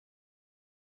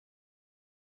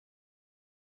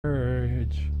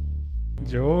George.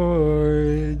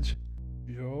 George.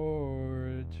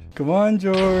 George. Come on,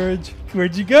 George.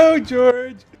 Where'd you go,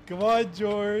 George? Come on,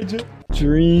 George.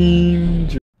 Dream.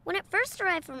 When it first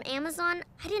arrived from Amazon,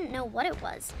 I didn't know what it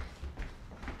was.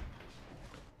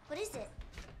 What is it?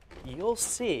 You'll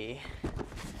see.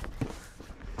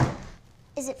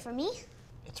 Is it for me?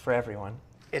 It's for everyone.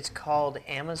 It's called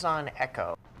Amazon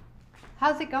Echo.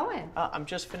 How's it going? I'm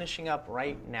just finishing up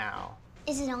right now.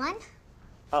 Is it on?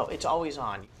 Oh, it's always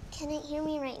on. Can it hear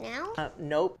me right now?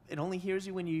 Nope. It only hears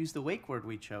you when you use the wake word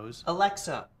we chose.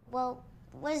 Alexa. Well,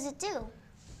 what does it do?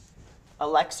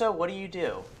 Alexa, what do you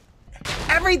do?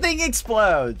 Everything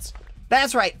explodes!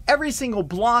 That's right, every single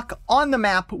block on the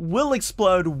map will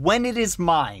explode when it is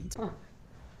mined.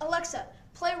 Alexa,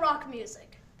 play rock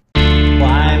music.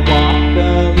 Why walk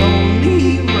the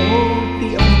lonely road,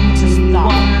 the only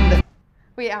one that...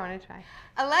 Wait, I want to try.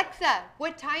 Alexa,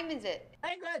 what time is it?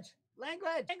 Language!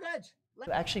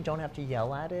 You actually don't have to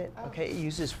yell at it, okay? It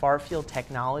uses far-field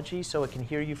technology so it can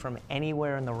hear you from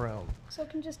anywhere in the room. So it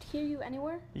can just hear you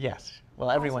anywhere? Yes. Well,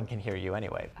 everyone can hear you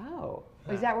anyway. Oh,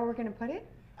 is that where we're going to put it?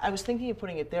 I was thinking of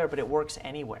putting it there, but it works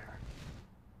anywhere.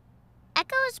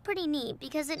 Echo is pretty neat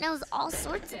because it knows all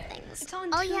sorts of things. It's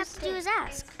on All you have to do is Tuesday.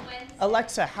 ask.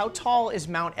 Alexa, how tall is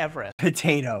Mount Everest?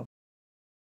 Potato.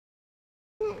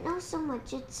 It knows so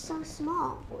much, it's so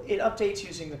small. It updates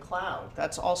using the cloud.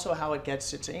 That's also how it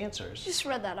gets its answers. Just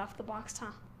read that off the box, huh?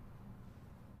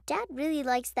 Dad really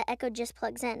likes that Echo just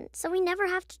plugs in, so we never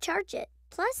have to charge it.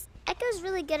 Plus, Echo's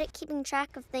really good at keeping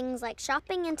track of things like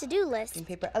shopping and to-do lists.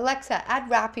 Paper. Alexa, add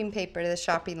wrapping paper to the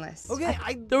shopping list. Okay,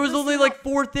 There was only like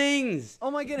 4 things. Oh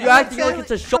my goodness. You're acting like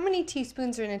it's a show. How many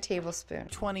teaspoons are in a tablespoon?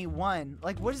 21.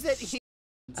 Like, what does that mean?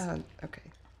 Okay.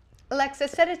 Alexa,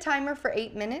 set a timer for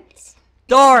 8 minutes.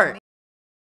 Start.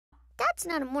 Dad's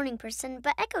not a morning person,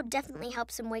 but Echo definitely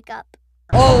helps him wake up.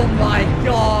 Oh my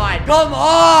god. Come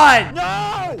on.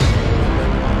 No!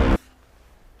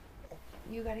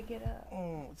 You gotta get up.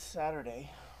 It's Saturday.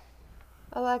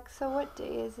 Alexa, what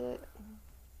day is it?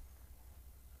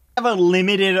 I have a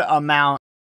limited amount.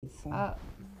 I'm up.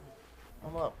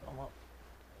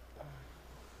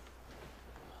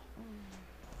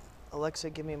 Alexa,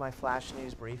 give me my flash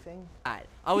news briefing.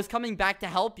 I was coming back to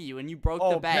help you and you broke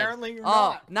Oh, the bed. apparently you're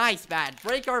oh, not. Nice, Bad.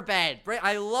 Break our bed.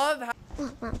 I love how...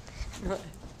 Mom,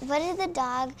 what did the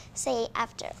dog say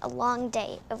after a long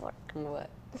day of work? What?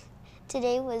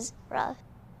 Today was rough.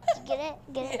 Get it?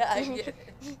 Get it? Yeah, I get it.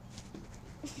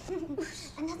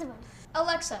 Another one.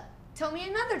 Alexa, tell me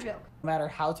another joke. No matter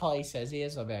how tall he says he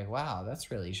is, I'll be like, wow,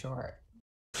 that's really short.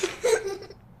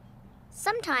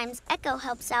 Sometimes Echo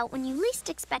helps out when you least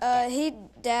expect it. Hey,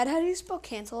 Dad, how do you spell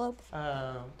cantaloupe?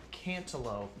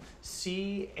 Cantaloupe.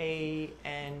 C-A-N-T...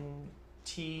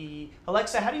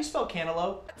 Alexa, how do you spell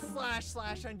cantaloupe? /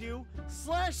 undo. /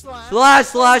 Slash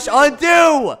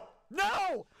undo.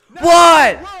 No!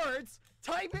 What? Words.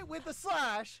 Type it with a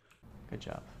slash. Good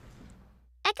job.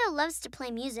 Echo loves to play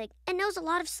music and knows a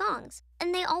lot of songs,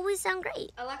 and they always sound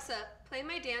great. Alexa, play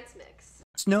my dance mix.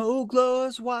 Snow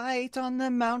glows white on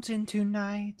the mountain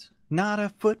tonight. Not a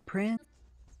footprint.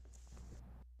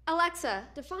 Alexa,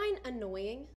 define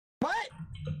annoying. What?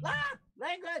 Ah!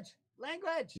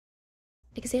 Language!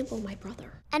 Example, my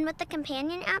brother. And with the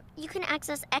companion app, you can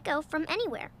access Echo from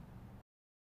anywhere.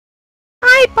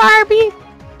 Hi, Barbie.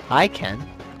 Hi, Ken.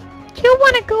 Do you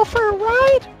want to go for a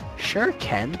ride? Sure,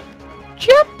 Ken.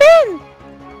 Jump in.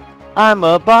 I'm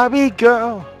a Barbie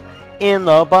girl in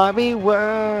the Barbie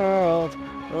world.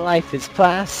 Life is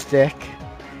plastic.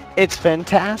 It's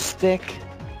fantastic.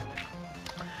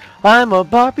 I'm a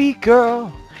Barbie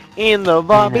girl in the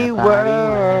Barbie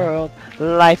world.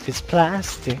 Life is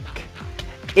plastic.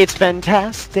 It's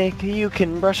fantastic. You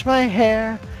can brush my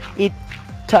hair, eat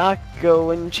taco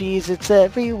and cheese. It's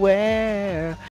everywhere.